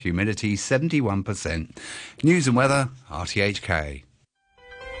Humidity 71%. News and weather, RTHK.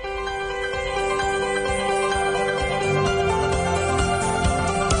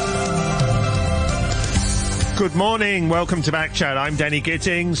 Good morning. Welcome to Backchat. I'm Danny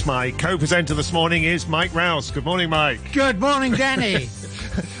Gittings. My co-presenter this morning is Mike Rouse. Good morning, Mike. Good morning, Danny.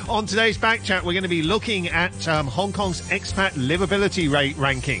 On today's Backchat, we're going to be looking at Hong Kong's expat livability rate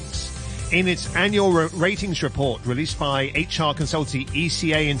rankings. In its annual ratings report released by HR consultancy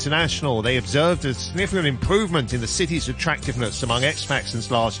ECA International, they observed a significant improvement in the city's attractiveness among expats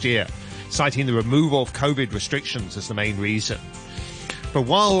since last year, citing the removal of COVID restrictions as the main reason. But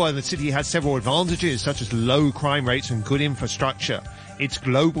while the city has several advantages, such as low crime rates and good infrastructure, its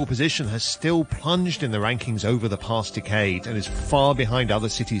global position has still plunged in the rankings over the past decade and is far behind other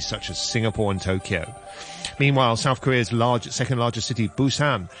cities such as Singapore and Tokyo. Meanwhile, South Korea's second largest city,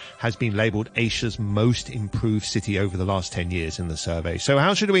 Busan, has been labelled Asia's most improved city over the last 10 years in the survey. So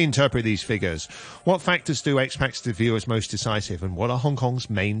how should we interpret these figures? What factors do expats view as most decisive, and what are Hong Kong's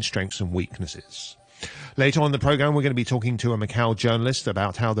main strengths and weaknesses? Later on in the programme, we're going to be talking to a Macau journalist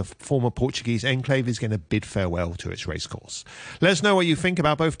about how the former Portuguese enclave is going to bid farewell to its racecourse. Let us know what you think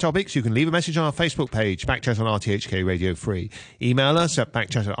about both topics. You can leave a message on our Facebook page, Backchat on RTHK Radio Free. Email us at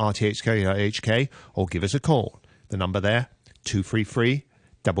backchat@rthk.hk or give us a call. The number there, 233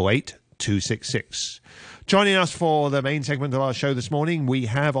 88266. Joining us for the main segment of our show this morning, we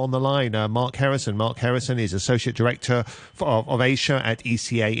have on the line Mark Harrison. Mark Harrison is Associate Director of Asia at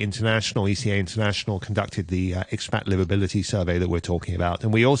ECA International. ECA International conducted the expat livability survey that we're talking about.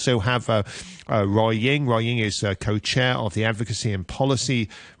 And we also have Roy Ying. Roy Ying is co-chair of the Advocacy and Policy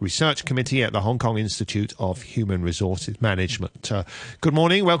Research Committee at the Hong Kong Institute of Human Resources Management. Good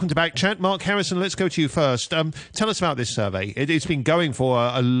morning. Welcome to Backchat. Mark Harrison, let's go to you first. Tell us about this survey. It's been going for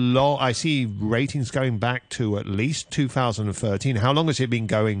a long... I see ratings going back to at least 2013. How long has it been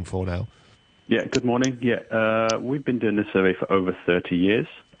going for now? Yeah, good morning. Yeah, we've been doing this survey for over 30 years.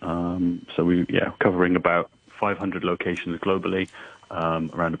 So covering about 500 locations globally,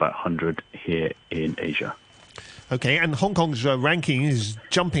 around about 100 here in Asia. Okay, and Hong Kong's ranking is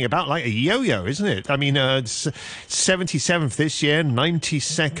jumping about like a yo-yo, isn't it? I mean, it's 77th this year,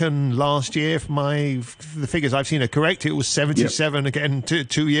 92nd last year. If the figures I've seen are correct, it was 77 again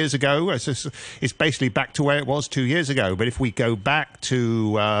 2 years ago. It's basically back to where it was 2 years ago. But if we go back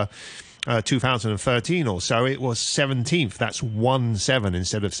to 2013 or so, it was 17th. That's 17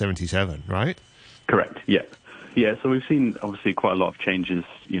 instead of 77, right? Correct, yeah. Yeah, so we've seen obviously quite a lot of changes,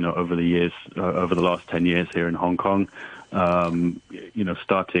 over the years, over the last 10 years here in Hong Kong.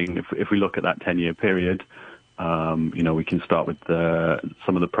 Starting, if we look at that 10-year period, we can start with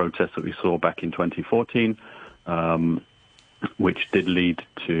some of the protests that we saw back in 2014, which did lead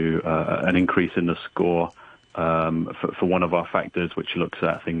to an increase in the score for one of our factors, which looks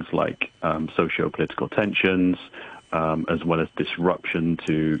at things like socio-political tensions, as well as disruption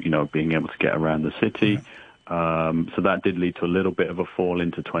to, being able to get around the city. So that did lead to a little bit of a fall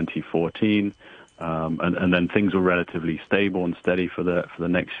into 2014, and then things were relatively stable and steady for the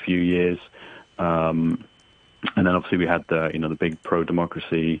next few years. And then obviously we had the big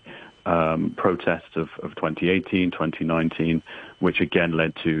pro-democracy protests of 2018, 2019, which again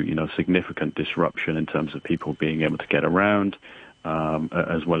led to significant disruption in terms of people being able to get around,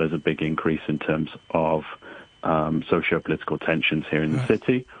 as well as a big increase in terms of socio-political tensions here in the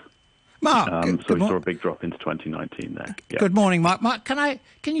city. Mark, so we saw a big drop into 2019 there. Yeah. Good morning, Mark. Mark, can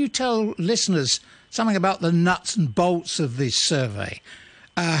you tell listeners something about the nuts and bolts of this survey?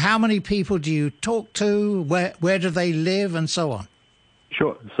 How many people do you talk to? Where do they live, and so on?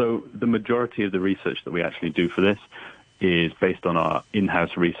 Sure. So the majority of the research that we actually do for this is based on our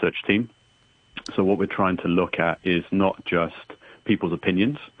in-house research team. So what we're trying to look at is not just people's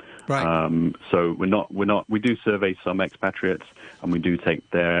opinions. Right. So we do survey some expatriates, and we do take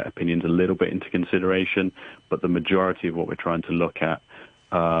their opinions a little bit into consideration, but the majority of what we're trying to look at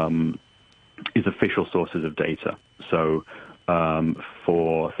is official sources of data. So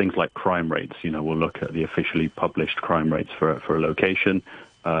for things like crime rates, we'll look at the officially published crime rates for a location,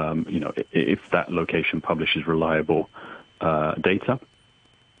 if that location publishes reliable data.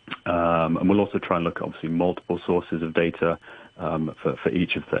 And we'll also try and look at, obviously, multiple sources of data for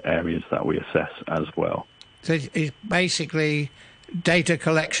each of the areas that we assess as well. So it's basically data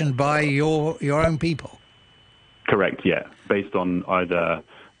collection by your own people? Correct, yeah. Based on either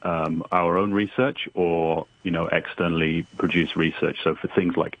our own research or, externally produced research. So for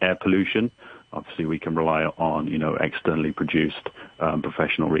things like air pollution, obviously we can rely on, externally produced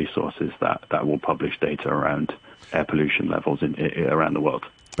professional resources that will publish data around air pollution levels around the world.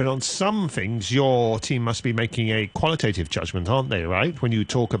 But on some things, your team must be making a qualitative judgment, aren't they, right? When you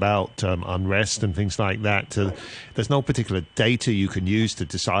talk about unrest and things like that, there's no particular data you can use to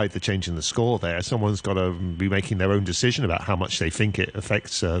decide the change in the score there. Someone's got to be making their own decision about how much they think it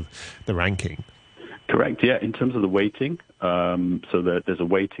affects the ranking. Correct, yeah. In terms of the weighting, so there's a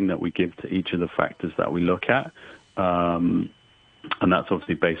weighting that we give to each of the factors that we look at. And that's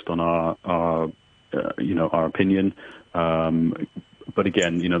obviously based on our opinion. But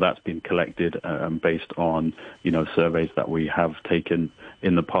again, that's been collected based on, surveys that we have taken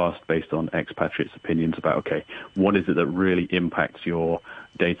in the past based on expatriates' opinions about, okay, what is it that really impacts your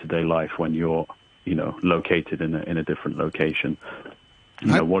day-to-day life when you're, located in a different location?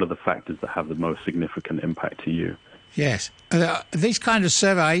 What are the factors that have the most significant impact to you? Yes. These kind of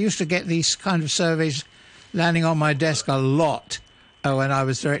surveys, I used to get these kind of surveys landing on my desk a lot when I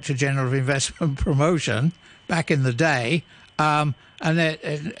was Director General of Investment Promotion back in the day. And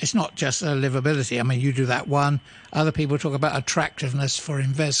it's not just livability. I mean, you do that one. Other people talk about attractiveness for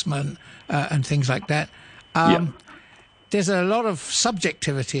investment and things like that. There's a lot of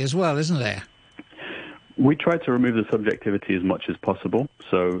subjectivity as well, isn't there? We try to remove the subjectivity as much as possible.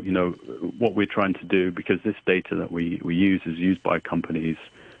 So, what we're trying to do, because this data that we use is used by companies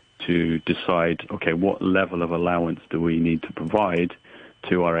to decide, okay, what level of allowance do we need to provide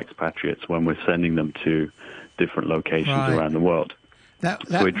to our expatriates when we're sending them to different locations around the world.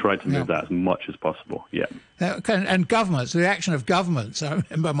 So we try to move that as much as possible, And governments, the action of governments, I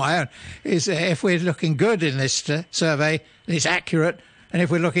remember my own, is if we're looking good in this survey, it's accurate, and if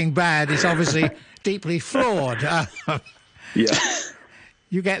we're looking bad, it's obviously deeply flawed.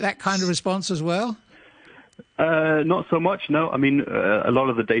 You get that kind of response as well? Not so much, no. I mean, a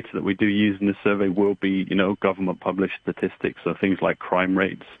lot of the data that we do use in this survey will be, government-published statistics. So things like crime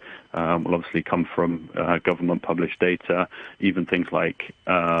rates will obviously come from government-published data, even things like,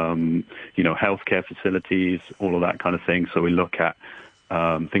 healthcare facilities, all of that kind of thing. So we look at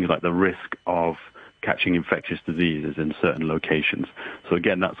things like the risk of catching infectious diseases in certain locations. So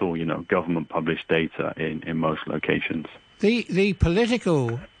again, that's all, government-published data in most locations. The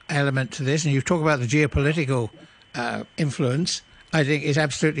political element to this, and you've talked about the geopolitical influence, I think is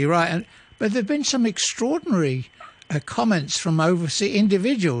absolutely right. But there have been some extraordinary comments from overseas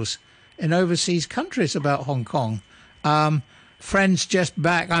individuals in overseas countries about Hong Kong. Friends just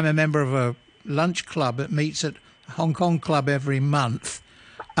back, I'm a member of a lunch club that meets at Hong Kong Club every month.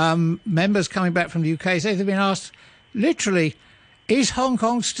 Members coming back from the UK say they've been asked, literally, is Hong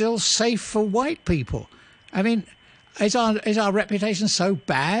Kong still safe for white people? I mean, is our reputation so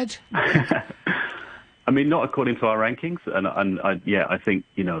bad? I mean, not according to our rankings. And I think,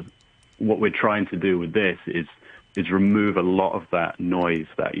 what we're trying to do with this is remove a lot of that noise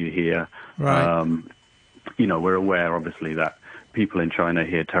that you hear. Right. We're aware, obviously, that people in China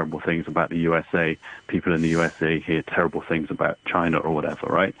hear terrible things about the USA. People in the USA hear terrible things about China or whatever,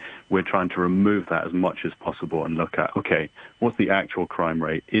 right? We're trying to remove that as much as possible and look at, okay, what's the actual crime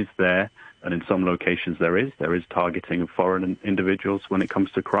rate? Is there, and in some locations there is targeting of foreign individuals when it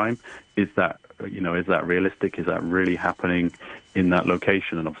comes to crime. Is that realistic? Is that really happening in that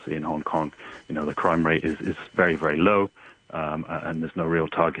location? And obviously in Hong Kong, the crime rate is very, very low. And there's no real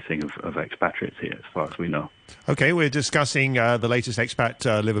targeting of expatriates here, as far as we know. Okay, we're discussing the latest expat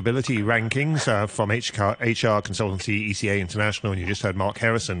livability rankings from HR consultancy ECA International, and you just heard Mark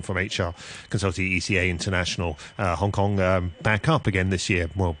Harrison from HR consultancy ECA International. Hong Kong back up again this year.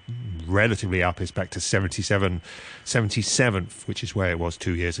 Well, relatively up. It's back to 77th, which is where it was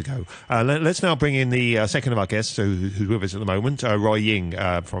 2 years ago. Let's now bring in the second of our guests, who's with us at the moment, Roy Ying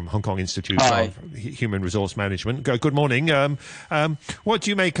from Hong Kong Institute of Human Resource Management. Good morning. What do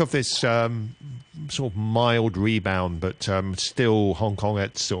you make of this sort of mild rebound, but still Hong Kong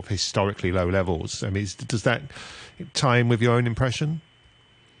at sort of historically low levels? I mean, does that tie in with your own impression?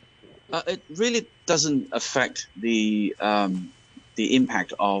 It really doesn't affect the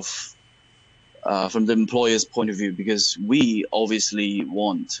impact of from the employer's point of view, because we obviously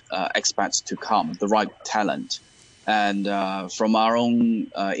want expats to come, the right talent. And from our own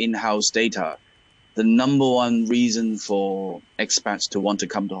in-house data, the number one reason for expats to want to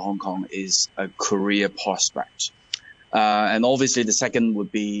come to Hong Kong is a career prospect. And obviously the second would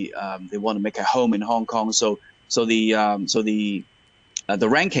be they want to make a home in Hong Kong. So the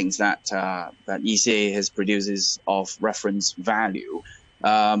rankings that ECA has produced is of reference value.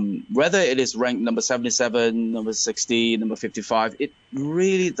 Whether it is ranked number 77, number 60, number 55, it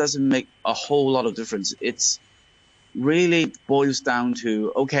really doesn't make a whole lot of difference. It's really boils down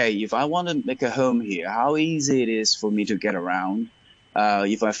to, okay, if I want to make a home here, how easy it is for me to get around.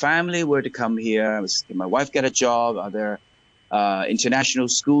 If my family were to come here, if my wife get a job, are there international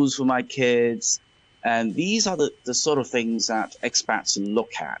schools for my kids. And these are the sort of things that expats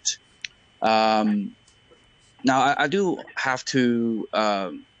look at. Now, I do have to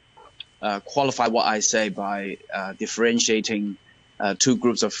qualify what I say by differentiating two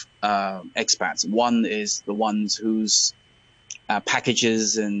groups of expats. One is the ones whose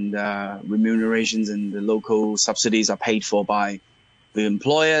packages and remunerations and the local subsidies are paid for by the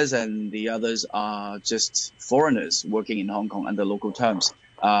employers, and the others are just foreigners working in Hong Kong under local terms.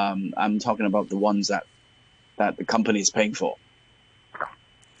 I'm talking about the ones that the company is paying for.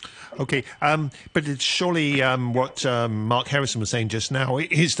 Okay, but it's surely what Mark Harrison was saying just now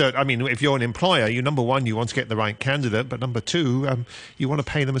is that, I mean, if you're an employer, number one, you want to get the right candidate, but number two, you want to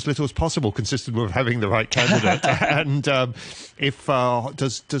pay them as little as possible, consistent with having the right candidate. And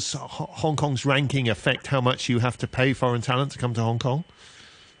does Hong Kong's ranking affect how much you have to pay foreign talent to come to Hong Kong?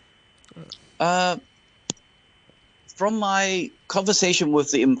 From my conversation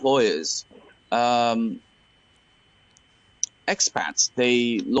with the employers, expats,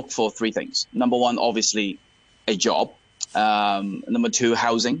 they look for three things. Number one, obviously, a job. Number two,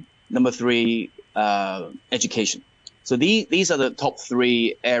 housing. Number three, education. So these are the top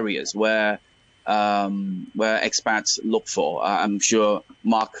three areas where expats look for. I'm sure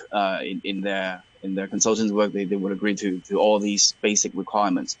Mark, in their consultants work, they would agree to all these basic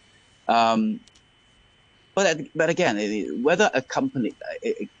requirements. But again, whether a company,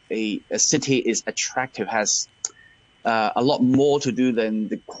 a city is attractive has a lot more to do than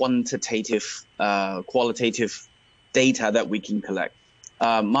the quantitative, qualitative data that we can collect.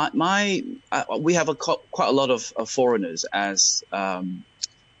 We have quite a lot of foreigners as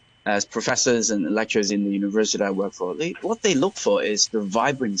professors and lecturers in the university I work for. What they look for is the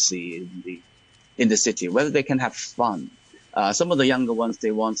vibrancy in the city, whether they can have fun. Some of the younger ones,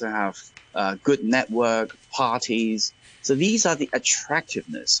 they want to have good network, parties. So these are the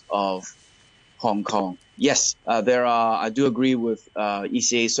attractiveness of Hong Kong. Yes, I do agree with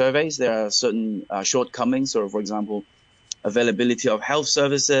ECA surveys. There are certain shortcomings. So, for example, availability of health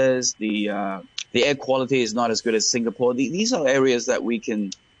services, the air quality is not as good as Singapore. These are areas that we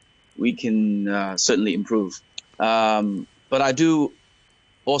can certainly improve. But I do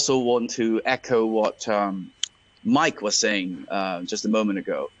also want to echo what Mike was saying just a moment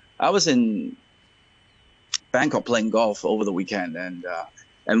ago. I was in Bangkok playing golf over the weekend,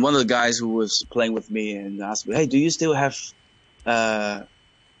 and one of the guys who was playing with me and asked me, "Hey, do you still have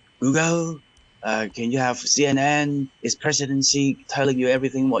Google? Can you have CNN? Is presidency telling you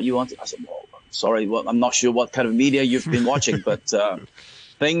everything what you want?" I said, "Well, sorry, I'm not sure what kind of media you've been watching, but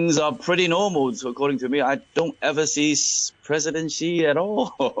things are pretty normal. So according to me, I don't ever see presidency at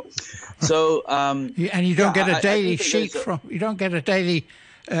all." So and you don't get a daily sheet you don't get a daily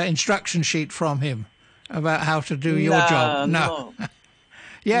instruction sheet from him about how to do your job. No.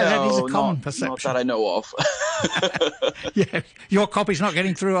 Yeah, that is a common perception. Not that I know of. Yeah, your copy's not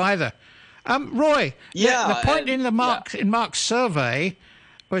getting through either. Roy, the point in Mark's survey,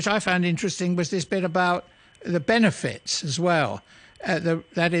 which I found interesting, was this bit about the benefits as well.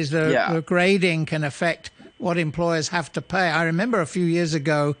 The grading can affect what employers have to pay. I remember a few years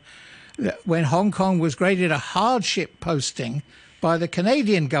ago when Hong Kong was graded a hardship posting by the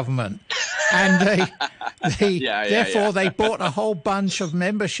Canadian government, and therefore they bought a whole bunch of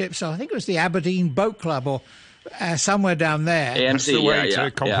memberships. So I think it was the Aberdeen Boat Club or somewhere down there. AMC, that's the way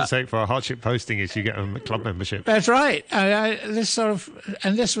to compensate for a hardship posting is you get a club membership. That's right. This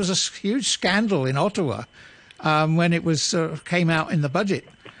was a huge scandal in Ottawa when it was came out in the budget.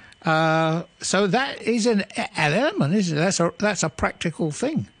 So that is an element, isn't it? That's a practical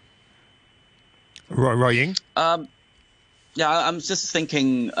thing. Roy Ying? I'm just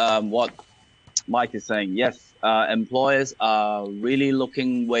thinking what Mike is saying. Yes, employers are really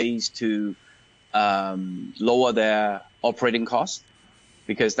looking ways to lower their operating costs,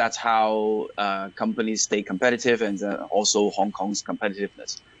 because that's how companies stay competitive, and also Hong Kong's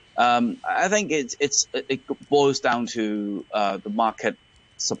competitiveness. I think it boils down to the market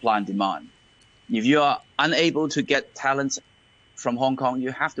supply and demand. If you are unable to get talent from Hong Kong,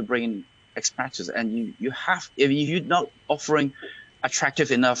 you have to bring in expats, and if you're not offering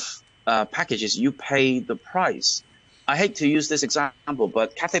attractive enough packages, you pay the price. I hate to use this example,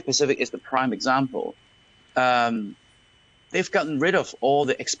 but Cathay Pacific is the prime example. They've gotten rid of all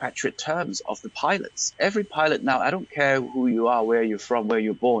the expatriate terms of the pilots. Every pilot now, I don't care who you are, where you're from, where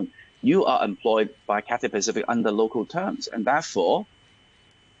you're born, you are employed by Cathay Pacific under local terms, and therefore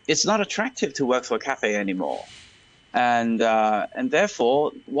it's not attractive to work for Cathay anymore. And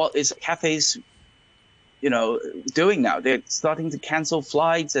therefore, what is Cathay's, doing now? They're starting to cancel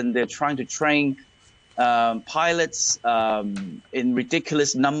flights, and they're trying to train pilots in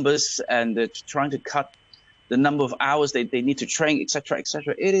ridiculous numbers, and they're trying to cut the number of hours they need to train, etc.,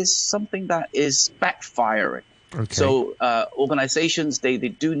 etc. It is something that is backfiring. Okay. So organizations, they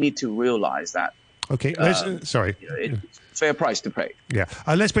do need to realize that. Okay, sorry. It's fair price to pay. Yeah.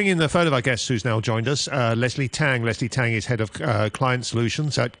 Let's bring in the third of our guests who's now joined us, Leslie Tang. Leslie Tang is Head of Client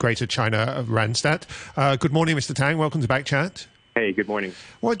Solutions at Greater China Randstad. Good morning, Mr. Tang. Welcome to Backchat. Hey, good morning.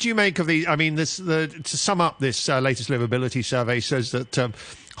 What do you make of the? I mean, to sum up, this latest livability survey says that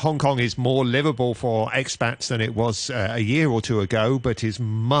Hong Kong is more livable for expats than it was a year or two ago, but is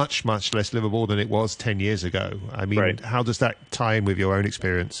much, much less livable than it was 10 years ago. I mean, Right. How does that tie in with your own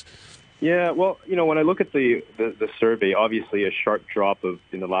experience? Yeah, well, when I look at the survey, obviously a sharp drop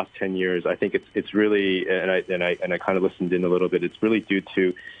in the last 10 years. I think it's really, and I kind of listened in a little bit. It's really due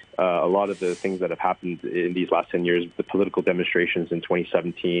to a lot of the things that have happened in these last 10 years, the political demonstrations in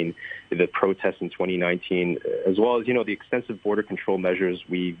 2017, the protests in 2019, as well as, the extensive border control measures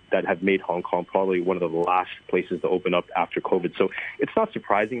that have made Hong Kong probably one of the last places to open up after COVID. So it's not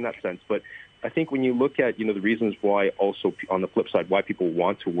surprising in that sense, but I think when you look at, the reasons why also on the flip side, why people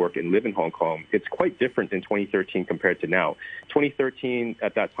want to work and live in Hong Kong, it's quite different in 2013 compared to now. 2013,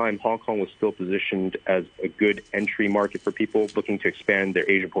 at that time, Hong Kong was still positioned as a good entry market for people looking to expand their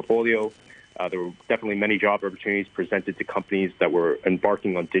Asian portfolio. There were definitely many job opportunities presented to companies that were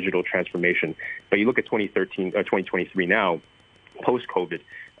embarking on digital transformation. But you look at 2023 now, post-COVID,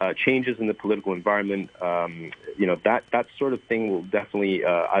 changes in the political environment, that sort of thing will definitely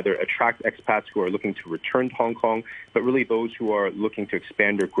either attract expats who are looking to return to Hong Kong, but really those who are looking to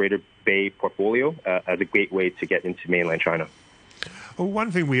expand their Greater Bay portfolio as a gateway to get into mainland China. Well,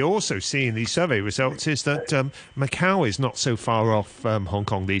 one thing we also see in these survey results is that Macau is not so far off Hong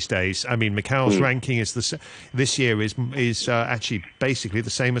Kong these days. I mean, Macau's ranking this year is actually basically the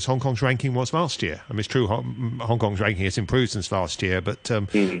same as Hong Kong's ranking was last year. I mean, it's true Hong Kong's ranking has improved since last year, but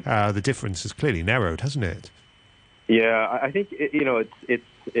the difference has clearly narrowed, hasn't it? Yeah, I think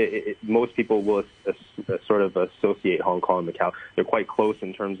most people will sort of associate Hong Kong and Macau. They're quite close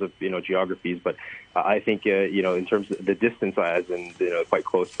in terms of geographies, but I think in terms of the distance, as in quite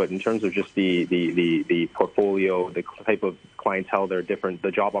close. But in terms of just the portfolio, the type of clientele, they're different.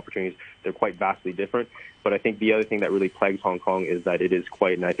 The job opportunities, they're quite vastly different. But I think the other thing that really plagues Hong Kong is that it is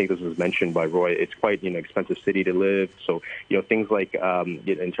quite, and I think this was mentioned by Roy, it's quite an expensive city to live. So things like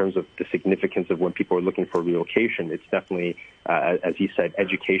in terms of the significance of when people are looking for relocation, it's definitely, as he said,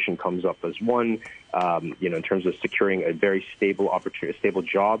 education comes up as one. In terms of securing a very stable opportunity, a stable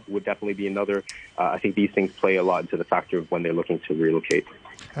job would definitely be another. I think these things play a lot into the factor of when they're looking to relocate.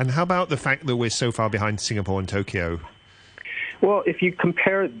 And how about the fact that we're so far behind Singapore and Tokyo? Well, if you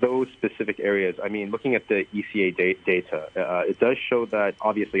compare those specific areas, I mean, looking at the ECA data, it does show that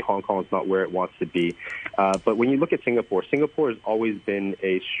obviously Hong Kong is not where it wants to be. But when you look at Singapore has always been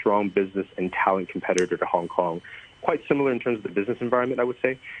a strong business and talent competitor to Hong Kong. Quite similar in terms of the business environment, I would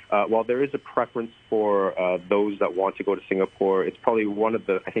say. While there is a preference for those that want to go to Singapore, it's probably one of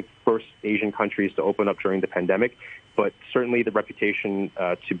the, I think, first Asian countries to open up during the pandemic. But certainly the reputation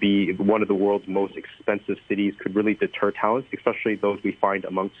to be one of the world's most expensive cities could really deter talent, especially those we find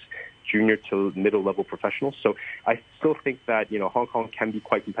amongst junior to middle-level professionals. So I still think that, Hong Kong can be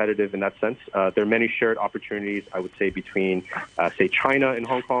quite competitive in that sense. There are many shared opportunities, I would say, between, say, China and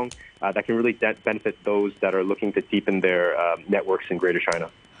Hong Kong that can really benefit those that are looking to deepen their networks in Greater China.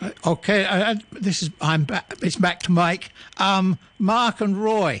 Okay, it's back to Mike. Mark and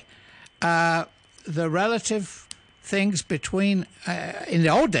Roy, the relative things between, in the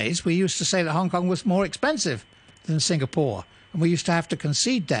old days, we used to say that Hong Kong was more expensive than Singapore, and we used to have to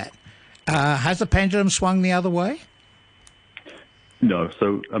concede that. Has the pendulum swung the other way? No.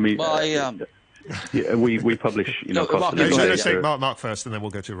 So, I mean, we publish, cost of living Let's take data. Mark first, and then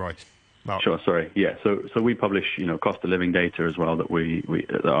we'll go to Roy. Mark. Sure. Sorry. Yeah. So we publish, cost of living data as well that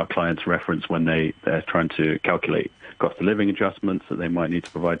that our clients reference when they're trying to calculate cost of living adjustments that they might need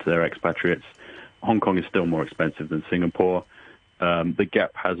to provide to their expatriates. Hong Kong is still more expensive than Singapore. The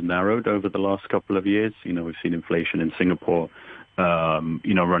gap has narrowed over the last couple of years. We've seen inflation in Singapore,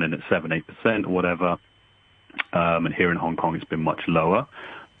 running at 7-8% or whatever. And here in Hong Kong, it's been much lower.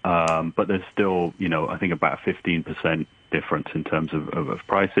 But there's still, I think about a 15% difference in terms of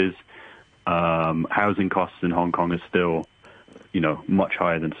prices. Housing costs in Hong Kong is still, much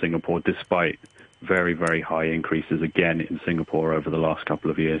higher than Singapore, despite very, very high increases again in Singapore over the last couple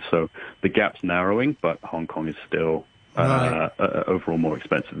of years. So the gap's narrowing, but Hong Kong is still overall more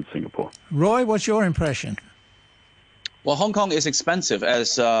expensive than Singapore. Roy, what's your impression? Well, Hong Kong is expensive.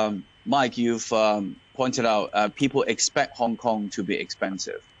 As Mike, you've pointed out, people expect Hong Kong to be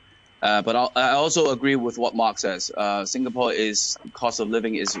expensive. But I also agree with what Mark says. Singapore cost of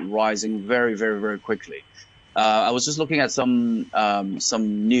living is rising very, very, very quickly. I was just looking at some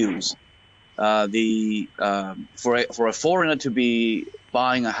news. For a foreigner to be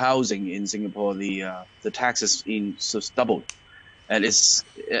buying a housing in Singapore, the taxes just doubled,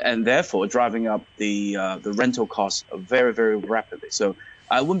 and therefore driving up the rental costs very, very rapidly. So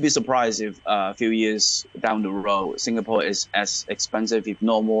I wouldn't be surprised if a few years down the road, Singapore is as expensive, if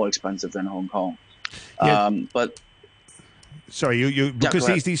not more expensive, than Hong Kong. Yeah. But sorry,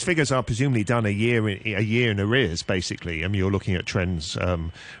 because these figures are presumably done a year in arrears, basically. I mean, you're looking at trends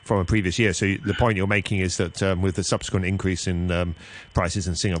from a previous year. So the point you're making is that with the subsequent increase in prices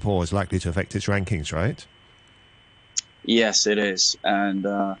in Singapore is likely to affect its rankings, right? Yes, it is, and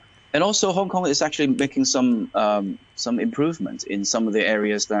also Hong Kong is actually making some improvements in some of the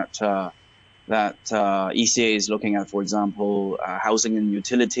areas that ECA is looking at. For example, housing and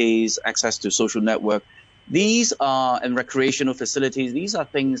utilities, access to social network. These are and recreational facilities. These are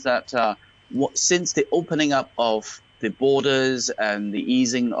things that since the opening up of the borders and the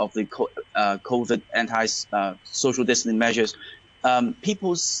easing of the COVID social distancing measures,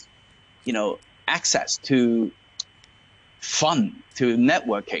 people's access to fun, to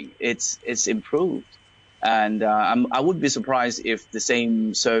networking, it's improved, and I wouldn't be surprised if the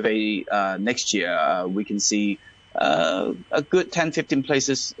same survey next year we can see a good 10-15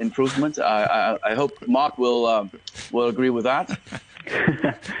 places improvement. I hope Mark will agree with that.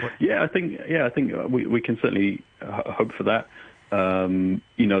 I think we can certainly hope for that.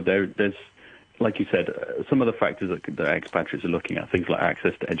 There's, like you said, some of the factors that expatriates are looking at, things like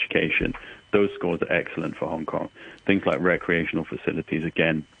access to education, those scores are excellent for Hong Kong. Things like recreational facilities,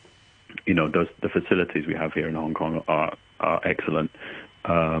 again, the facilities we have here in Hong Kong are excellent.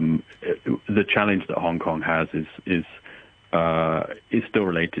 The challenge that Hong Kong has is still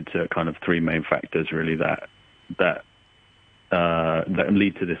related to kind of three main factors, really, that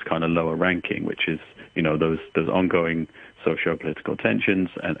lead to this kind of lower ranking, which is those ongoing socio-political tensions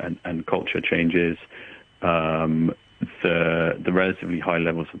and culture changes, the relatively high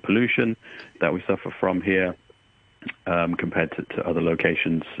levels of pollution that we suffer from here compared to other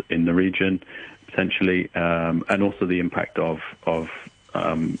locations in the region, potentially, and also the impact of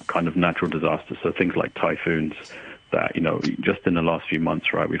kind of natural disasters, so things like typhoons that, just in the last few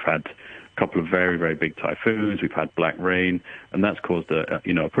months, right, we've had a couple of very, very big typhoons, we've had black rain, and that's caused a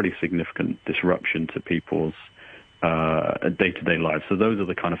pretty significant disruption to people's day-to-day lives. So those are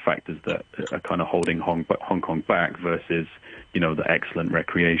the kind of factors that are kind of holding Hong Kong back versus, the excellent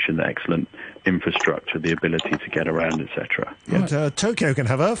recreation, the excellent infrastructure, the ability to get around, etc. And Tokyo can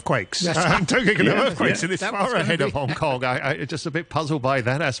have earthquakes. Tokyo can have earthquakes, and it's far ahead of Hong Kong. I'm just a bit puzzled by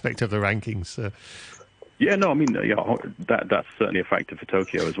that aspect of the rankings. That's certainly a factor for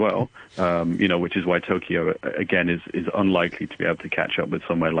Tokyo as well, which is why Tokyo, again, is unlikely to be able to catch up with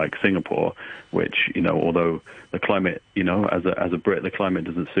somewhere like Singapore, which, although the climate, as a Brit, the climate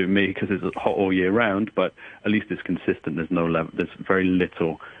doesn't suit me because it's hot all year round, but at least it's consistent. There's very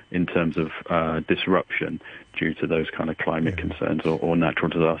little in terms of disruption due to those kind of climate concerns or natural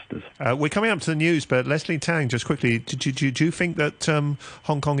disasters. We're coming up to the news, but Leslie Tang, just quickly, do you think that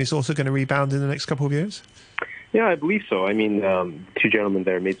Hong Kong is also going to rebound in the next couple of years? Yeah, I believe so. I mean, two gentlemen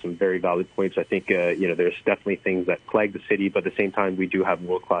there made some very valid points. I think, there's definitely things that plague the city, but at the same time, we do have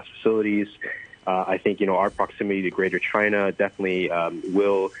world-class facilities. I think, our proximity to Greater China definitely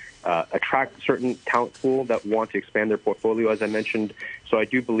will attract certain talent pool that want to expand their portfolio, as I mentioned. So I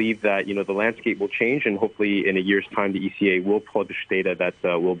do believe that, the landscape will change, and hopefully in a year's time, the ECA will publish data that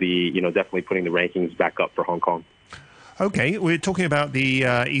will be, definitely putting the rankings back up for Hong Kong. Okay, we're talking about the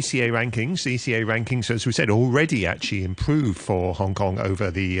ECA rankings. The ECA rankings, as we said, already actually improved for Hong Kong over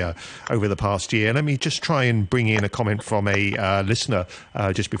the past year. Let me just try and bring in a comment from a listener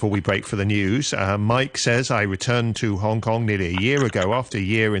just before we break for the news. Mike says, I returned to Hong Kong nearly a year ago after a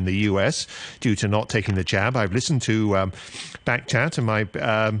year in the US due to not taking the jab. I've listened to Backchat, and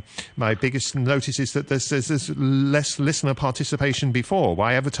my biggest notice is that there's less listener participation before.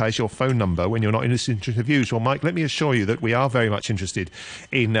 Why advertise your phone number when you're not listening to views? Well, Mike, let me assure you that we are very much interested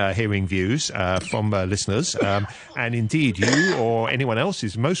in hearing views from listeners. And indeed, you or anyone else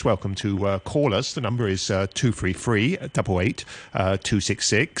is most welcome to call us. The number is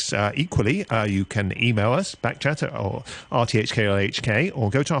 233-88-266. Equally, you can email us, Backchat or RTHK, or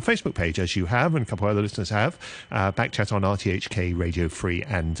go to our Facebook page, as you have, and a couple of other listeners have, Backchat on RTHK Radio Free,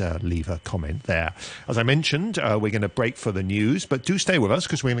 and leave a comment there. As I mentioned, we're going to break for the news, but do stay with us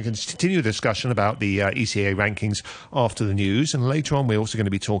because we're going to continue the discussion about the ECA rankings after the news. And later on, we're also going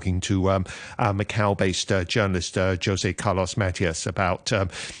to be talking to Macau-based journalist Jose Carlos Matias about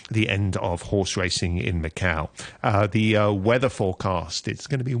the end of horse racing in Macau. The weather forecast, it's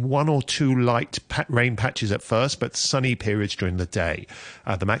going to be 1 or 2 light rain patches at first, but sunny periods during the day.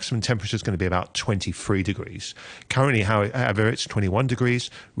 The maximum temperature is going to be about 23 degrees. Currently, however, it's 21 degrees.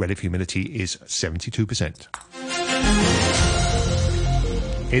 Relative humidity is 72%.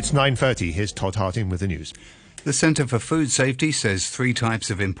 It's 9:30. Here's Todd Harting with the news. The Centre for Food Safety says 3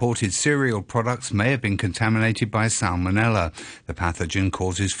 types of imported cereal products may have been contaminated by salmonella. The pathogen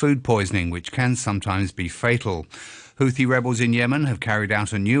causes food poisoning, which can sometimes be fatal. Houthi rebels in Yemen have carried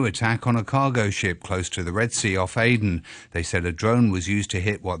out a new attack on a cargo ship close to the Red Sea off Aden. They said a drone was used to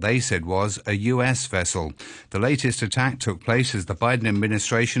hit what they said was a US vessel. The latest attack took place as the Biden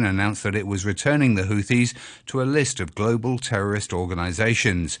administration announced that it was returning the Houthis to a list of global terrorist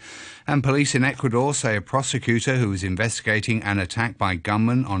organizations. And police in Ecuador say a prosecutor who was investigating an attack by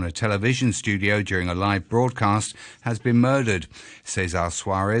gunmen on a television studio during a live broadcast has been murdered. Cesar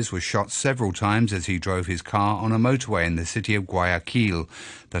Suarez was shot several times as he drove his car on a motorway in the city of Guayaquil.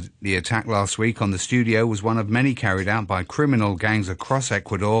 The attack last week on the studio was one of many carried out by criminal gangs across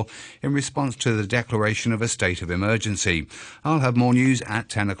Ecuador in response to the declaration of a state of emergency. I'll have more news at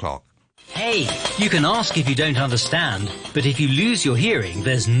 10 o'clock. Hey, you can ask if you don't understand, but if you lose your hearing,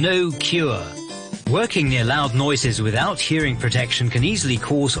 there's no cure. Working near loud noises without hearing protection can easily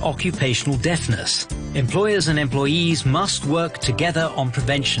cause occupational deafness. Employers and employees must work together on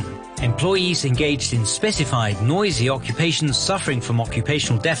prevention. Employees engaged in specified noisy occupations suffering from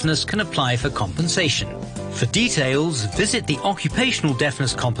occupational deafness can apply for compensation. For details, visit the Occupational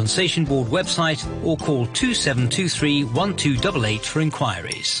Deafness Compensation Board website or call 2723 1288 for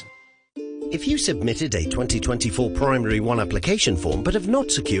inquiries. If you submitted a 2024 Primary 1 application form but have not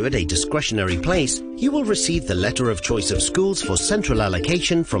secured a discretionary place, you will receive the letter of choice of schools for central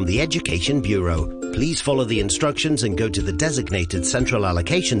allocation from the Education Bureau. Please follow the instructions and go to the designated Central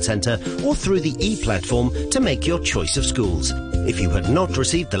Allocation Centre or through the e-platform to make your choice of schools. If you had not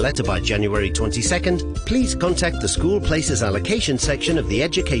received the letter by January 22nd, please contact the School Places Allocation section of the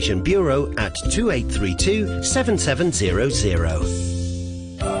Education Bureau at 2832 7700.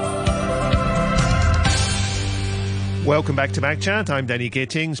 Welcome back to Backchat. I'm Danny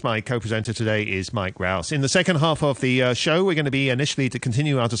Gittings. My co-presenter today is Mike Rouse. In the second half of the show, we're going to be initially to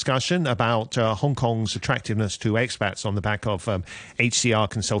continue our discussion about Hong Kong's attractiveness to expats on the back of HCR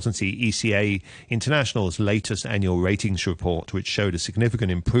consultancy ECA International's latest annual ratings report, which showed a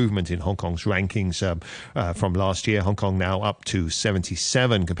significant improvement in Hong Kong's rankings from last year. Hong Kong now up to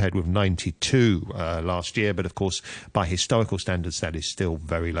 77 compared with 92 last year. But of course, by historical standards, that is still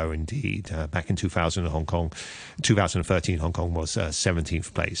very low indeed. Back in 2013, Hong Kong was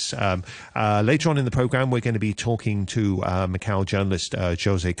 17th place. Later on in the program, we're going to be talking to Macau journalist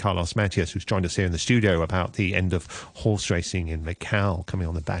Jose Carlos Matias, who's joined us here in the studio about the end of horse racing in Macau, coming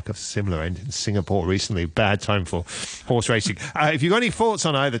on the back of a similar end in Singapore recently. Bad time for horse racing. If you've got any thoughts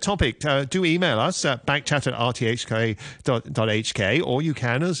on either topic, do email us at backchat@rthk.hk, or you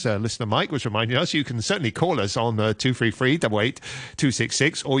can, as listener Mike was reminding us, you can certainly call us on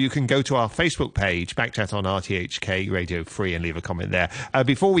 233-88-266, or you can go to our Facebook page, Backchat on RTHK Radio Free, and leave a comment there.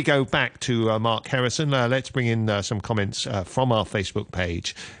 Before we go back to Mark Harrison, let's bring in some comments from our Facebook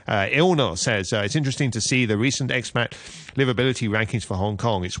page. Ilna says, it's interesting to see the recent expat livability rankings for Hong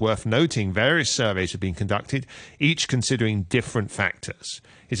Kong. It's worth noting various surveys have been conducted, each considering different factors.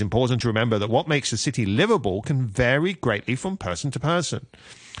 It's important to remember that what makes a city livable can vary greatly from person to person.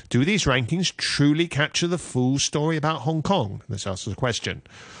 Do these rankings truly capture the full story about Hong Kong? Let's ask the question.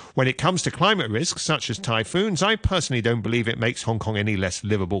 When it comes to climate risks, such as typhoons, I personally don't believe it makes Hong Kong any less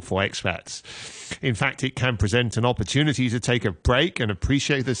livable for expats. In fact, it can present an opportunity to take a break and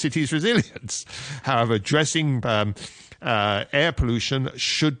appreciate the city's resilience. However, addressing air pollution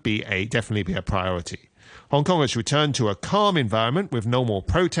should definitely be a priority. Hong Kong has returned to a calm environment with no more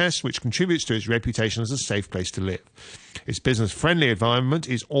protests, which contributes to its reputation as a safe place to live. Its business-friendly environment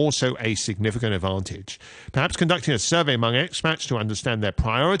is also a significant advantage. Perhaps conducting a survey among expats to understand their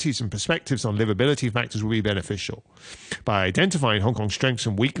priorities and perspectives on livability factors will be beneficial. By identifying Hong Kong's strengths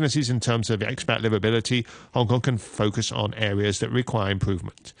and weaknesses in terms of expat livability, Hong Kong can focus on areas that require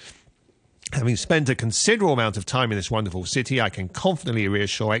improvement. Having spent a considerable amount of time in this wonderful city, I can confidently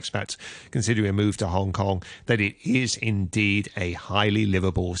reassure expats considering a move to Hong Kong that it is indeed a highly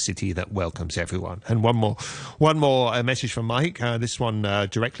livable city that welcomes everyone. And one more message from Mike. This one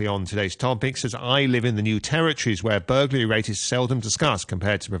directly on today's topic says, I live in the new territories where burglary rate is seldom discussed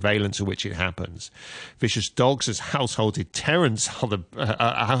compared to prevalence at which it happens. Vicious dogs as household deterrents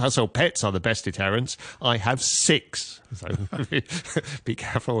household pets are the best deterrents. I have 6. So be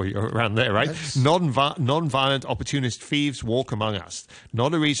careful you're around there, right? Non-violent opportunist thieves walk among us.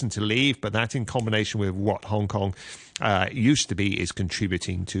 Not a reason to leave, but that in combination with what Hong Kong used to be is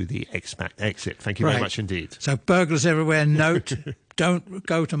contributing to the expat exit. Thank you very much indeed. So burglars everywhere, note, don't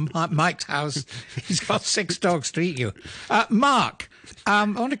go to Mike's house. He's got 6 dogs to eat you. Mark, I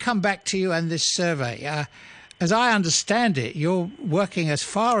want to come back to you and this survey. As I understand it, you're working as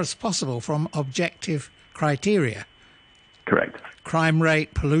far as possible from objective criteria. Correct. Crime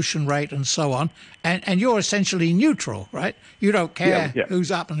rate, pollution rate, and so on. And you're essentially neutral, right? You don't care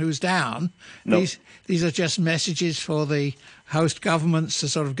who's up and who's down. No. These are just messages for the host governments to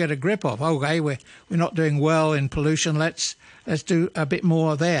sort of get a grip of. Okay, we're not doing well in pollution. Let's do a bit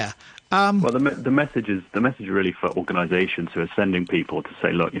more there. Well, the message is really for organisations who are sending people to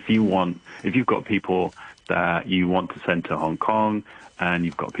say, look, if you've got people that you want to send to Hong Kong, and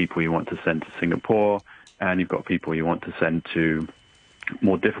you've got people you want to send to Singapore, and you've got people you want to send to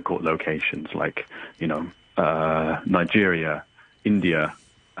more difficult locations like, Nigeria, India,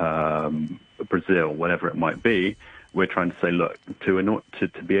 Brazil, whatever it might be. We're trying to say, look, to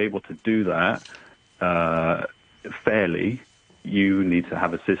be able to do that fairly, you need to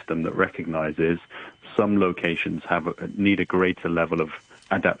have a system that recognizes some locations need a greater level of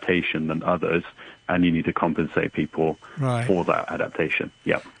adaptation than others, and you need to compensate people for that adaptation.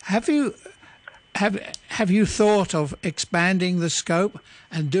 Yeah. Have you thought of expanding the scope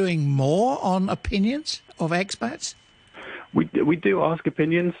and doing more on opinions of expats? We do ask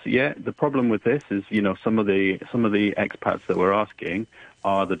opinions. Yeah. The problem with this is, some of the expats that we're asking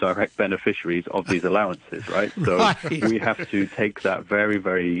are the direct beneficiaries of these allowances, right? So we have to take that very,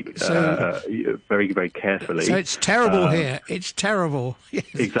 very, very, very carefully. So it's terrible here. It's terrible.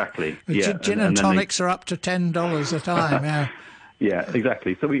 Exactly. Yeah. Gin and tonics are up to $10 a time. Yeah. Yeah,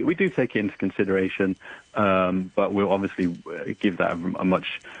 exactly. So we do take it into consideration, but we'll obviously give that a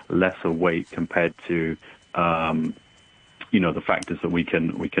much lesser weight compared to, the factors that we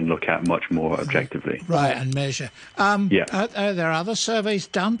can look at much more objectively. Right, and measure. Are there other surveys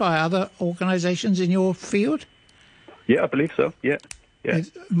done by other organisations in your field? Yeah, I believe so. Yeah.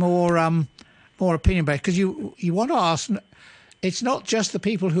 It's more opinion-based, because you want to ask, it's not just the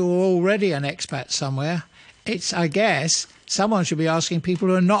people who are already an expat somewhere. It's, I guess, someone should be asking people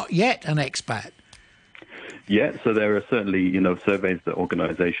who are not yet an expat. Yeah, so there are certainly, surveys that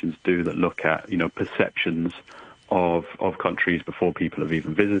organisations do that look at, perceptions of countries before people have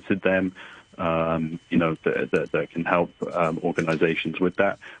even visited them, that can help organisations with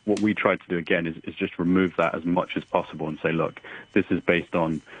that. What we try to do, again, is just remove that as much as possible and say, look, this is based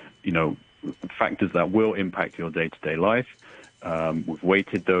on, factors that will impact your day-to-day life. We've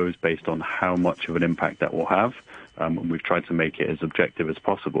weighted those based on how much of an impact that will have. And we've tried to make it as objective as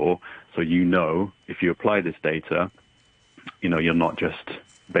possible. So, if you apply this data, you're not just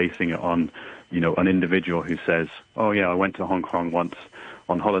basing it on, an individual who says, oh, yeah, I went to Hong Kong once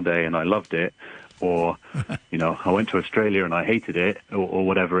on holiday and I loved it. Or, I went to Australia and I hated it, or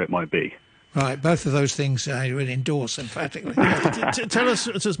whatever it might be. Right, both of those things I would endorse emphatically. Tell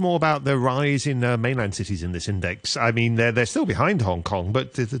us more about the rise in mainland cities in this index. I mean, they're still behind Hong Kong,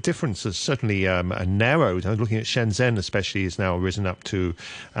 but the difference has certainly narrowed. I'm looking at Shenzhen, especially, is now risen up to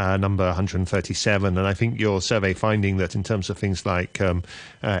number 137. And I think your survey finding that in terms of things like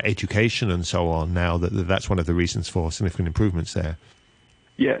education and so on, now that's one of the reasons for significant improvements there.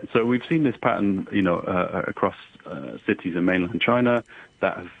 Yeah, so we've seen this pattern, across cities in mainland China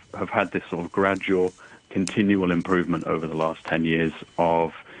that have had this sort of gradual, continual improvement over the last 10 years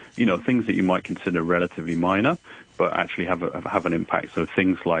of, things that you might consider relatively minor, but actually have an impact. So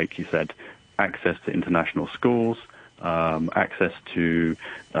things like, you said, access to international schools, access to,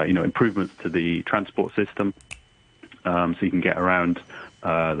 improvements to the transport system, so you can get around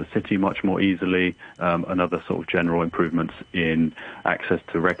the city much more easily, and other sort of general improvements in access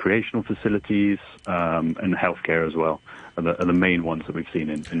to recreational facilities, and healthcare as well are the main ones that we've seen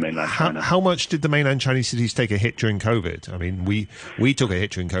in mainland China. How much did the mainland Chinese cities take a hit during COVID? I mean, we took a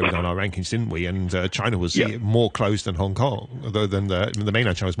hit during COVID on our rankings, didn't we? And China was more closed than Hong Kong, although the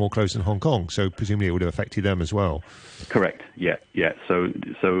mainland China was more closed than Hong Kong, so presumably it would have affected them as well. Correct, yeah. So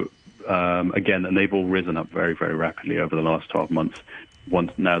again, and they've all risen up very, very rapidly over the last 12 months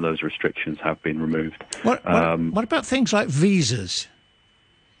once now those restrictions have been removed. What about things like visas?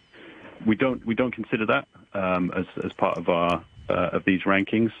 We don't consider that as part of our of these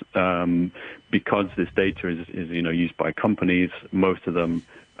rankings because this data is used by companies. Most of them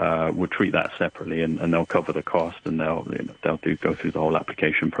will treat that separately, and they'll cover the cost, and they'll go through the whole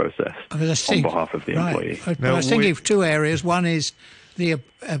application process on behalf of the employee. I was thinking of two areas. One is the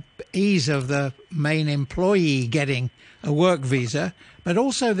ease of the main employee getting a work visa, but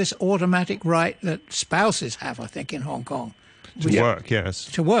also this automatic right that spouses have, I think, in Hong Kong. To work, yes.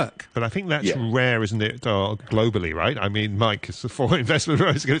 To work. But I think that's rare, isn't it, globally, right? I mean, Mike, as a former investment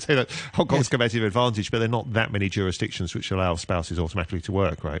is going to say that Hong Kong's competitive advantage, but there are not that many jurisdictions which allow spouses automatically to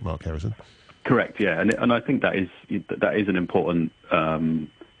work, right, Mark Harrison? Correct, yeah. And I think that is an important,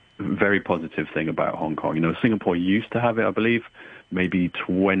 very positive thing about Hong Kong. Singapore used to have it, I believe, maybe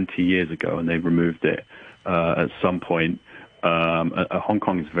 20 years ago, and they removed it at some point. Hong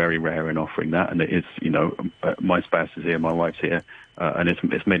Kong is very rare in offering that, and it is, my spouse is here, my wife's here, and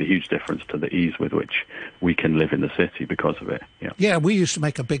it's made a huge difference to the ease with which we can live in the city because of it. Yeah, we used to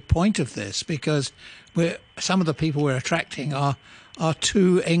make a big point of this because some of the people we're attracting are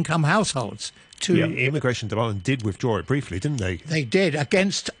two-income households. Immigration Department did withdraw it briefly, didn't they? They did,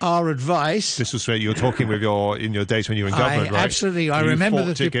 against our advice. This was where you were talking with in your days when you were in government, right? Absolutely, I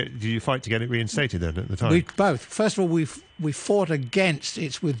remember did you fight to get it reinstated then at the time? We both. First of all, we fought against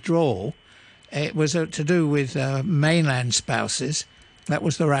its withdrawal. It was to do with mainland spouses. That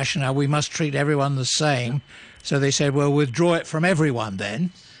was the rationale. We must treat everyone the same. So they said, well, withdraw it from everyone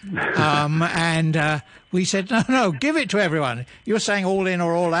then. And we said, no, give it to everyone. You're saying all in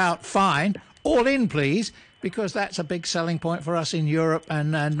or all out, fine. All in, please, because that's a big selling point for us in Europe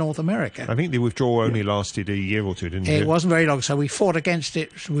and North America. I think the withdrawal only lasted a year or two, didn't it? It wasn't very long, so we fought against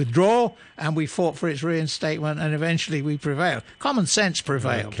its withdrawal and we fought for its reinstatement, and eventually we prevailed. Common sense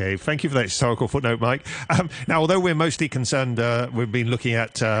prevailed. Okay, thank you for that historical footnote, Mike. Now, although we're mostly concerned, we've been looking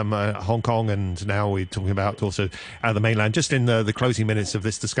at Hong Kong, and now we're talking about also the mainland. Just in the closing minutes of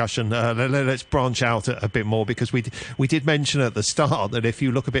this discussion, let's branch out a bit more, because we did mention at the start that if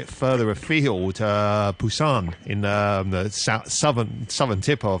you look a bit further afield, Busan, in the southern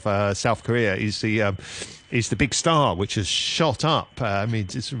tip of South Korea, is the big star, which has shot up. I mean,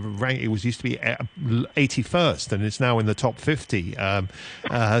 it used to be 81st, and it's now in the top 50.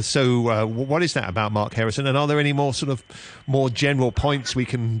 So what is that about, Mark Harrison? And are there any more more general points we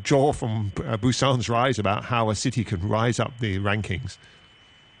can draw from Busan's rise about how a city can rise up the rankings?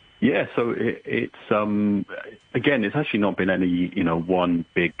 Yeah, so it's again, it's actually not been any one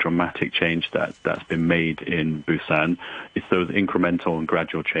big dramatic change that's been made in Busan. It's those incremental and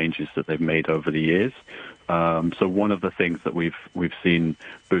gradual changes that they've made over the years. So one of the things that we've seen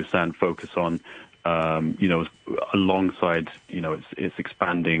Busan focus on, alongside its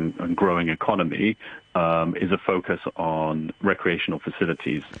expanding and growing economy, is a focus on recreational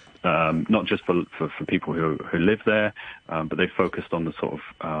facilities. Not just for people who live there, but they focused on the sort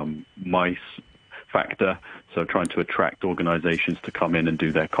of MICE factor, so trying to attract organizations to come in and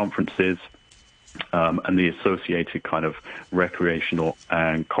do their conferences, and the associated kind of recreational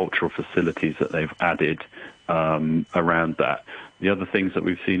and cultural facilities that they've added around that. The other things that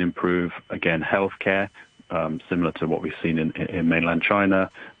we've seen improve, again, healthcare, similar to what we've seen in mainland China,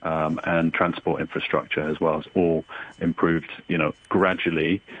 and transport infrastructure as well, has all improved,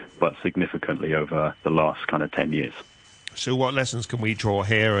 gradually but significantly over the last kind of 10 years. So what lessons can we draw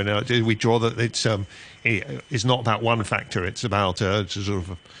here? And do we draw that it's not about one factor, it's about sort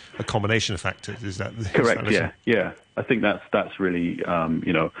of a combination of factors? Is that correct? Yeah. I think that's really,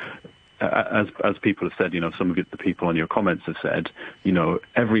 as people have said, some of the people on your comments have said,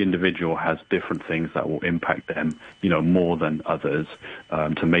 every individual has different things that will impact them, more than others,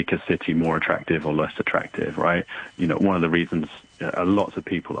 to make a city more attractive or less attractive, right? One of the reasons lots of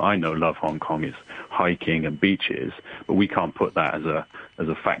people I know love Hong Kong is hiking and beaches, but we can't put that as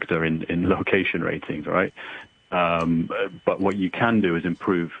a factor in location ratings, right? But what you can do is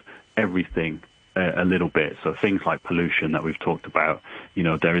improve everything a little bit. So things like pollution that we've talked about,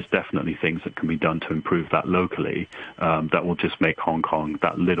 there is definitely things that can be done to improve that locally, that will just make Hong Kong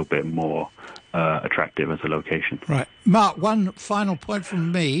that little bit more attractive as a location. Right. Mark, one final point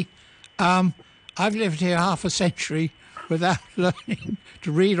from me. I've lived here half a century without learning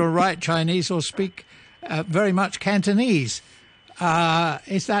to read or write Chinese or speak very much Cantonese.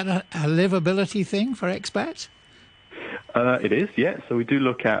 Is that a livability thing for expats? It is, yeah. So we do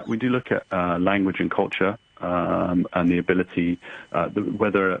look at language and culture, and the ability,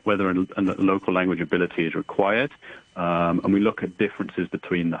 whether a local language ability is required, and we look at differences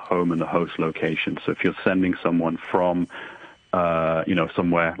between the home and the host location. So if you're sending someone from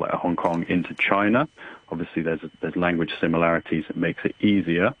somewhere like Hong Kong into China. Obviously, there's language similarities that makes it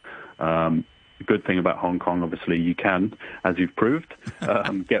easier. The good thing about Hong Kong, obviously, you can, as you've proved,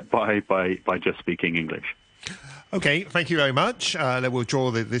 get by just speaking English. Okay, thank you very much. We'll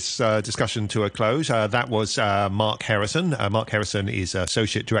draw this discussion to a close. That was Mark Harrison. Mark Harrison is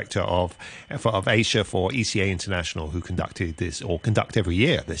Associate Director of Asia for ECA International, who conduct every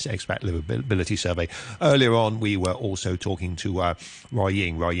year this expat livability survey. Earlier on, we were also talking to Roy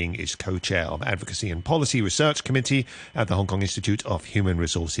Ying. Roy Ying is Co-Chair of Advocacy and Policy Research Committee at the Hong Kong Institute of Human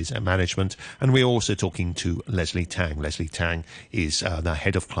Resources and Management. And we're also talking to Leslie Tang. Leslie Tang is the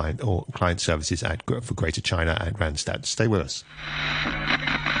Head of Client Services for Greater China at Randstad. Stay with us.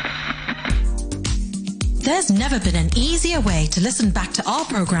 There's never been an easier way to listen back to our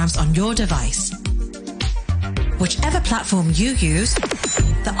programs on your device. Whichever platform you use,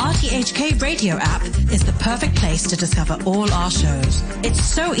 the RTHK radio app is the perfect place to discover all our shows. It's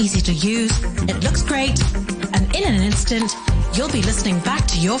so easy to use, it looks great, and in an instant, you'll be listening back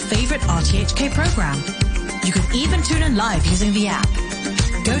to your favorite RTHK program. You can even tune in live using the app.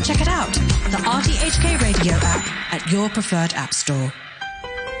 Go check it out, the RTHK radio app at your preferred app store.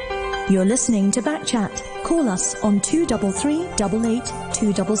 You're listening to Backchat. Call us on 233 88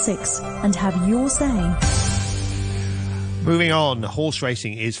 266 and have your say. Moving on, horse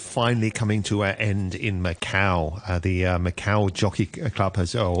racing is finally coming to an end in Macau. The Macau Jockey Club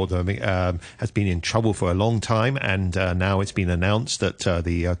has been in trouble for a long time, and now it's been announced that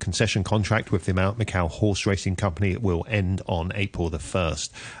the concession contract with the Macau Horse Racing Company will end on April the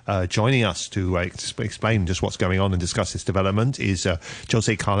 1st. Joining us to explain just what's going on and discuss this development is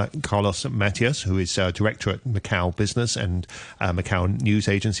Jose Carlos Matias, who is Director at Macau Business and Macau News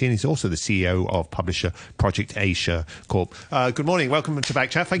Agency, and he's also the CEO of publisher Project Asia Corp. Good morning. Welcome to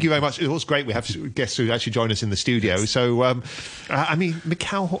Backchat. Thank you very much. It was great. We have guests who actually join us in the studio. Yes. So,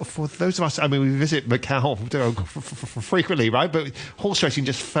 Macau, for those of us, we visit Macau frequently, right? But horse racing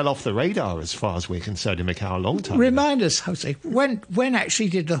just fell off the radar as far as we're concerned in Macau a long time. Remind us, Jose, when actually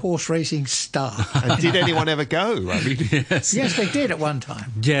did the horse racing start? And did anyone ever go? Yes, they did at one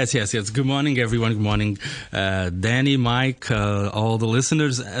time. Yes. Good morning, everyone. Good morning, Danny, Mike, all the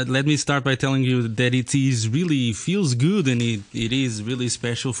listeners. Let me start by telling you that it really feels good, and it is really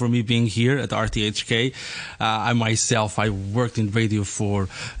special for me being here at RTHK. I worked in radio for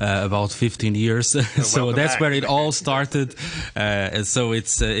about 15 years, so that's where it all started. So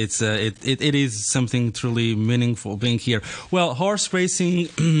it is something truly meaningful being here. Well, horse racing,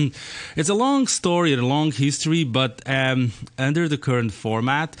 it's a long story, a long history, but under the current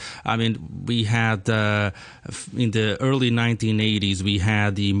format, we had in the early 1980s, we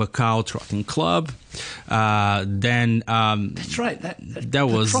had the Macau Trotting Club. That's right. That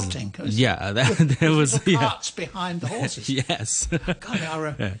was trotting. That was carts behind the horses. Yes.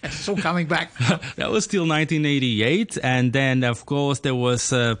 God, it's all coming back. That was still 1988, and then of course there were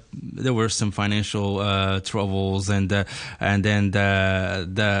some financial troubles, and then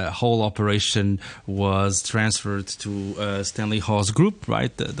the whole operation was transferred to Stanley Hall's group,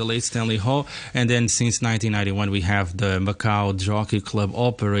 right? The late Stanley Hall, and then since 1991 we have the Macau Jockey Club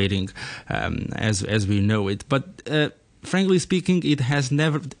operating as we know it. But frankly speaking, it has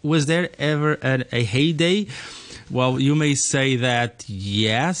never. Was there ever a heyday? Well, you may say that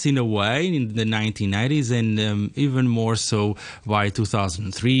yes, in a way, in the 1990s, and even more so by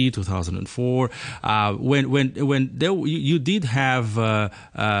 2003, 2004, when you did have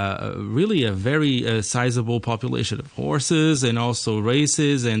really a very sizable population of horses and also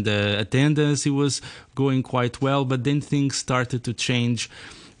races, and attendance, it was going quite well. But then things started to change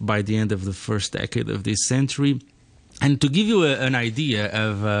by the end of the first decade of this century. And to give you an idea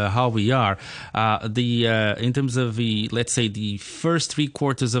of how we are, in terms of let's say the first 3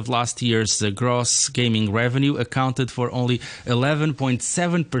 quarters of last year's gross gaming revenue accounted for only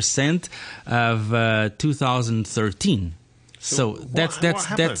 11.7% of 2013. So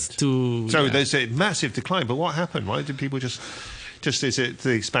that's to. So there's a massive decline. But what happened? Why did people just is it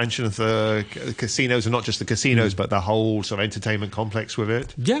the expansion of the casinos, and not just the casinos, but the whole sort of entertainment complex with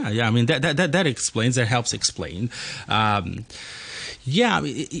it? Yeah. That explains. That helps explain.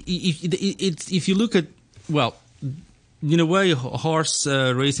 If you look at, well, in a way, horse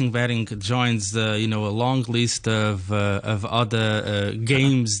racing betting joins a long list of other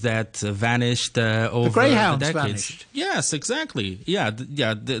games that vanished over the greyhounds the decades. Vanished. Yes, exactly.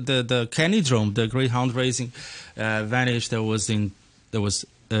 The Canidrome, the greyhound racing vanished. There was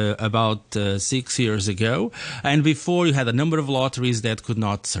about 6 years ago. And before, you had a number of lotteries that could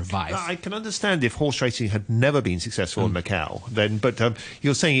not survive. I can understand if horse racing had never been successful in Macau, then, but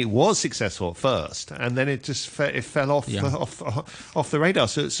you're saying it was successful at first, and then it just fell off the radar.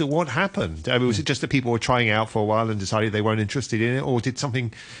 So what happened? I mean, was it just that people were trying it out for a while and decided they weren't interested in it, or did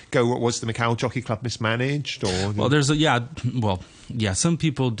something go? Was the Macau Jockey Club mismanaged? Or Well, some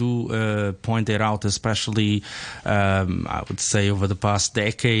people do point it out, especially I would say over the past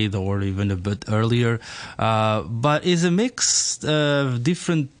decade or even a bit earlier. But it's a mix of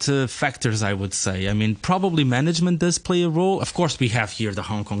different factors, I would say. I mean, probably management does play a role. Of course, we have here the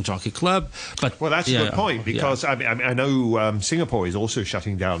Hong Kong Jockey Club. But that's a good point, because I know Singapore is also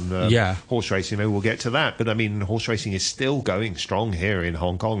shutting down horse racing. Maybe we'll get to that. But I mean, horse racing is still going strong here in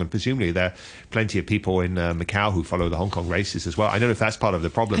Hong Kong, and presumably there are plenty of people in Macau who follow the Hong Kong races as well. I don't know if that's part of the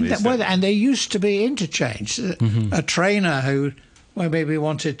problem. And there used to be interchange. A trainer who maybe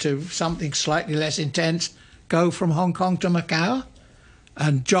wanted to something slightly less intense go from Hong Kong to Macau,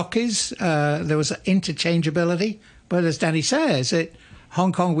 and jockeys, there was interchangeability. But as Danny says,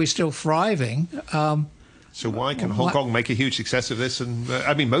 Hong Kong, we're still thriving. So why can Hong Kong make a huge success of this? And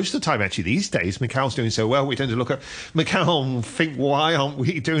I mean, most of the time, actually, these days, Macau's doing so well. We tend to look at Macau and think, why aren't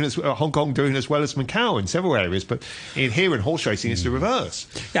we doing Hong Kong doing as well as Macau in several areas? But here in horse racing, it's the reverse.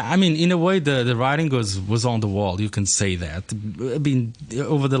 Yeah, I mean, in a way, the writing was on the wall. You can say that. I mean,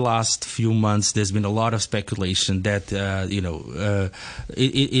 over the last few months, there's been a lot of speculation that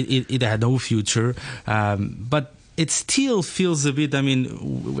it had no future, but it still feels a bit. I mean,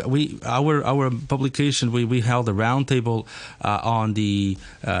 our publication, we held a roundtable on the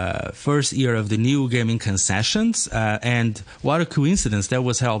first year of the new gaming concessions, and what a coincidence, that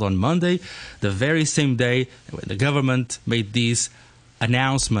was held on Monday, the very same day when the government made this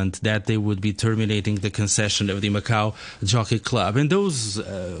announcement that they would be terminating the concession of the Macau Jockey Club. And those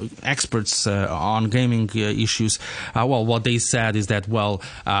experts on gaming issues, what they said is that,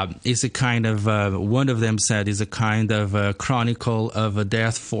 it's a kind of, one of them said, is a kind of chronicle of a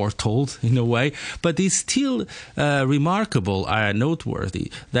death foretold in a way. But it's still remarkable,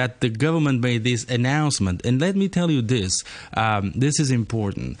 noteworthy, that the government made this announcement. And let me tell you this, this is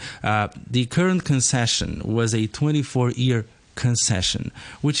important. The current concession was a 24-year concession,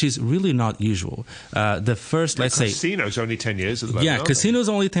 which is really not usual. The first, let's say, casino's only 10 years at the moment. Yeah, casino's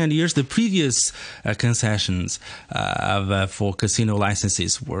only 10 years. The previous concessions for casino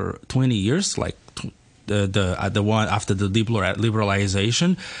licenses were 20 years, like the one after the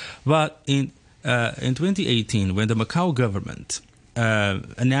liberalization. But in 2018, when the Macau government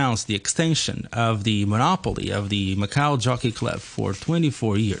announced the extension of the monopoly of the Macau Jockey Club for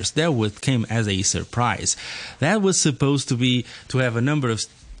 24 years. That came as a surprise. That was supposed to have a number of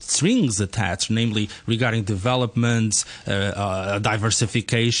strings attached, namely regarding developments,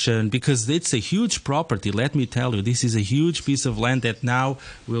 diversification, because it's a huge property. Let me tell you, this is a huge piece of land that now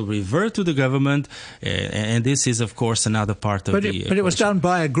will revert to the government, and this is, of course, another part of the... But it was done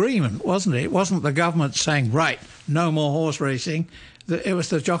by agreement, wasn't it? It wasn't the government saying, right, no more horse racing. It was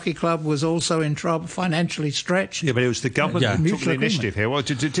the Jockey Club was also in trouble, financially stretched. Yeah, but it was the government that took the initiative here. Well,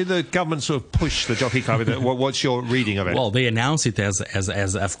 did the government sort of push the Jockey Club? What's your reading of it? Well, they announced it as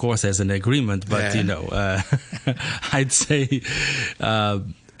of course, as an agreement, but I'd say.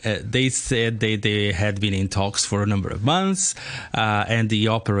 They said they had been in talks for a number of months, and the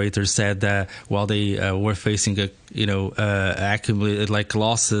operator said that while they were facing accumulated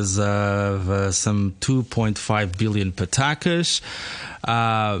losses of some 2.5 billion patakas,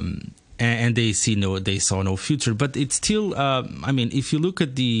 and they saw no future. But it's still, if you look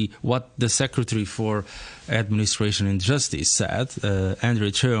at what the Secretary for Administration and Justice said,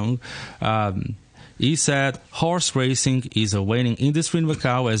 Andrew Cheung. He said horse racing is a waning industry in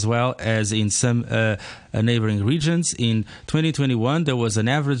Macau as well as in some neighboring regions. In 2021, there was an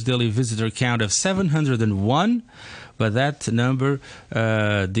average daily visitor count of 701, but that number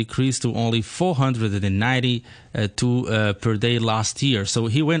decreased to only 492 per day last year. So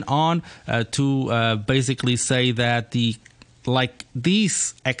he went on to basically say that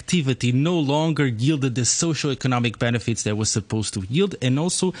this activity no longer yielded the socio-economic benefits that was supposed to yield. And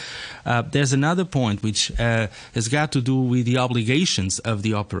also, there's another point which has got to do with the obligations of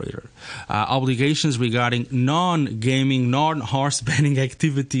the operator. Obligations regarding non-gaming, non-horse betting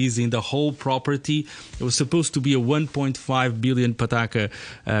activities in the whole property. It was supposed to be a 1.5 billion pataka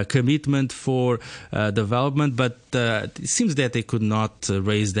commitment for development, but it seems that they could not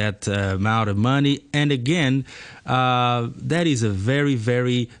raise that amount of money. And again, that is a very,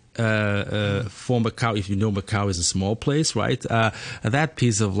 very for Macau. If you know, Macau is a small place, right? That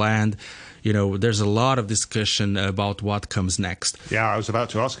piece of land there's a lot of discussion about what comes next. Yeah, I was about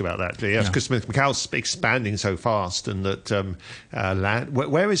to ask about that. Yes, because Macau's expanding so fast, and that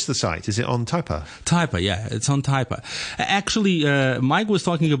where is the site? Is it on Taipa? Taipa, yeah, it's on Taipa. Actually, Mike was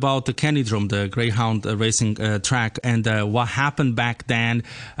talking about the Canidrome, the Greyhound racing track, and what happened back then.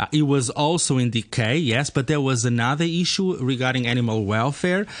 It was also in decay, yes, but there was another issue regarding animal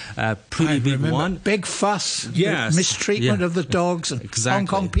welfare, pretty big one. Big fuss, yes, mistreatment of the dogs, and exactly. Hong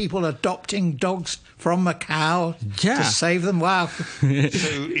Kong people adopting dogs from Macau to save them. Wow. So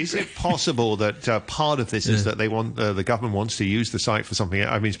is it possible that part of this is that they want the government wants to use the site for something?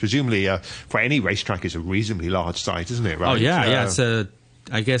 I mean, presumably for any racetrack, it's a reasonably large site, isn't it? Right? Oh yeah, it's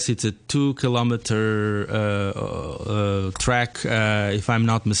I guess it's a 2-kilometer track, if I'm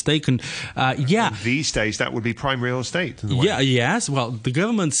not mistaken. And these days, that would be prime real estate. Yes. Well, the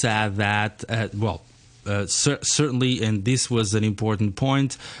government said that. Certainly, and this was an important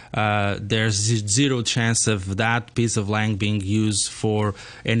point, there's zero chance of that piece of land being used for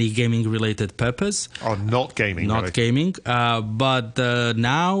any gaming-related purpose. Or not gaming. Not gaming. But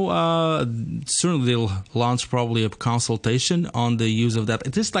now, certainly they'll launch probably a consultation on the use of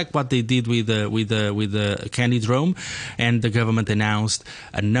that. Just like what they did with the Canidrome, and the government announced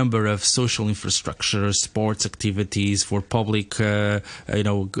a number of social infrastructure, sports activities for public,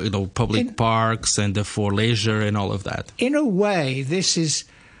 public parks and for leisure and all of that. In a way, this is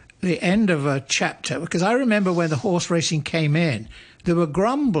the end of a chapter, because I remember when the horse racing came in, there were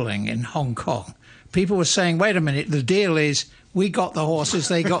grumbling in Hong Kong. People were saying, wait a minute, the deal is we got the horses,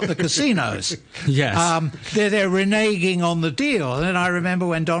 they got the casinos. Yes. They're reneging on the deal. And then I remember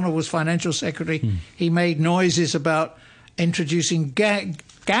when Donald was financial secretary, he made noises about introducing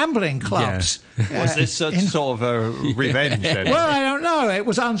gambling clubs. Yeah. Was this sort of a revenge then? Well, I don't know. It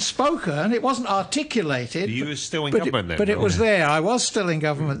was unspoken. It wasn't articulated. You were still in government then? But it was there. I was still in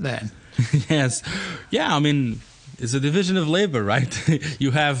government then. Yes. Yeah, I mean, it's a division of labor, right?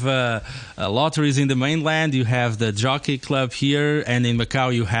 You have lotteries in the mainland, you have the jockey club here, and in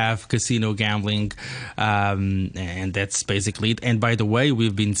Macau you have casino gambling, and that's basically it. And by the way,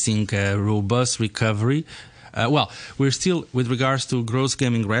 we've been seeing a robust recovery. We're still, with regards to gross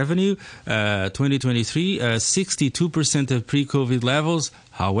gaming revenue, 2023, 62% of pre-COVID levels.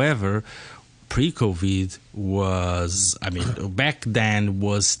 However, pre-COVID was, back then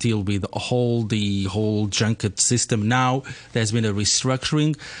was still with the whole junket system. Now there's been a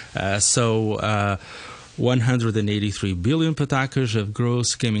restructuring. 183 billion patakas of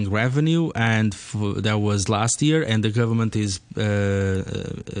gross gaming revenue, and that was last year, and the government is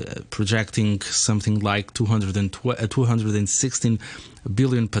projecting something like 216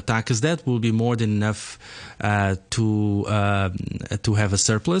 billion patakas. That will be more than enough to have a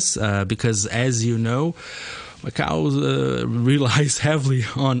surplus, because, as you know, Macau relies heavily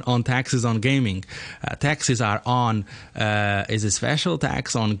on taxes on gaming. Taxes are on is a special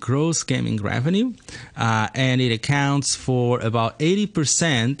tax on gross gaming revenue, and it accounts for about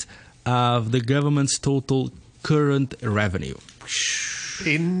 80% of the government's total current revenue.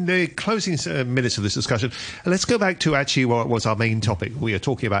 In the closing minutes of this discussion, let's go back to actually what was our main topic. We are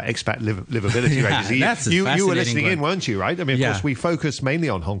talking about expat livability rates. You were listening in, weren't you, right? I mean, of course, we focused mainly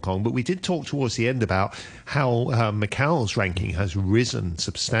on Hong Kong, but we did talk towards the end about how Macau's ranking has risen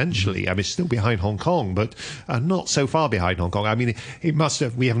substantially. I mean, it's still behind Hong Kong, but not so far behind Hong Kong. I mean, it must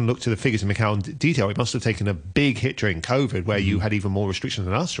have, we haven't looked at the figures in Macau in detail, it must have taken a big hit during COVID, where you had even more restrictions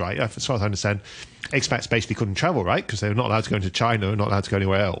than us, right? As far as I understand, expats basically couldn't travel, right? Because they were not allowed to go into China, not allowed to go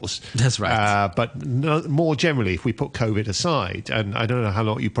anywhere else. That's right. But more generally, if we put COVID aside, and I don't know how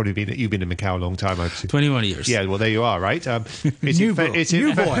long you've been in Macau a long time, obviously. 21 years. Yeah, well, there you are, right? New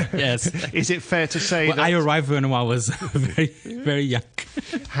boy. Yes. Is it fair to say that I arrived when I was very, very young.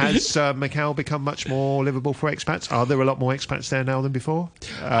 Has Macau become much more livable for expats? Are there a lot more expats there now than before?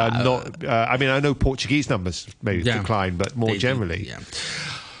 I know Portuguese numbers maybe decline, but more generally. Yeah.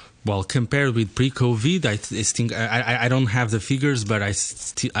 Well, compared with pre-COVID, I think I don't have the figures, but I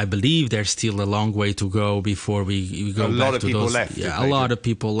believe there's still a long way to go before we go back to those. A lot of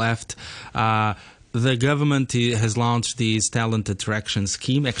people left. The government has launched this talent attraction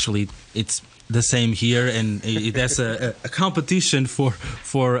scheme. Actually, it's the same here, and there's a competition for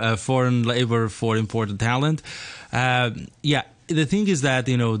foreign labor, for imported talent. The thing is that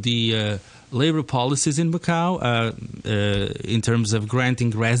the labor policies in Macau, in terms of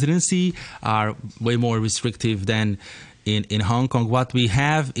granting residency, are way more restrictive than in Hong Kong. What we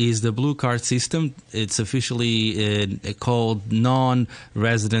have is the blue card system. It's officially called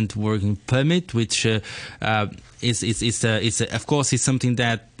non-resident working permit, which of course is something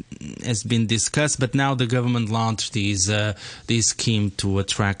that has been discussed, but now the government launched this scheme to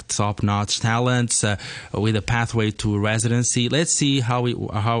attract top-notch talents with a pathway to residency. Let's see how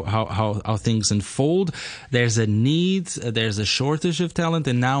things unfold. There's a need, there's a shortage of talent,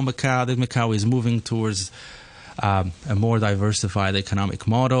 and now Macau is moving towards a more diversified economic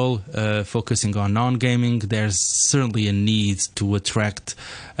model, focusing on non-gaming. There's certainly a need to attract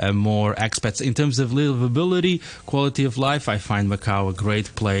more expats. In terms of livability, quality of life, I find Macau a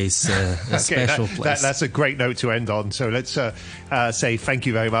great place, a special place. That's a great note to end on. So let's say thank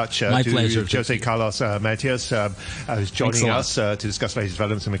you very much My to pleasure. Jose Carlos Matias, who's joining us to discuss latest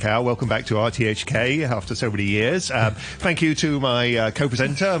developments in Macau. Welcome back to RTHK after so many years. Thank you to my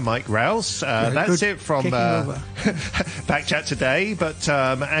co-presenter, Mike Rouse. That's it from Backchat today. But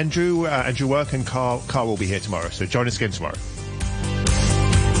Andrew Work and Carl will be here tomorrow. So join us again tomorrow.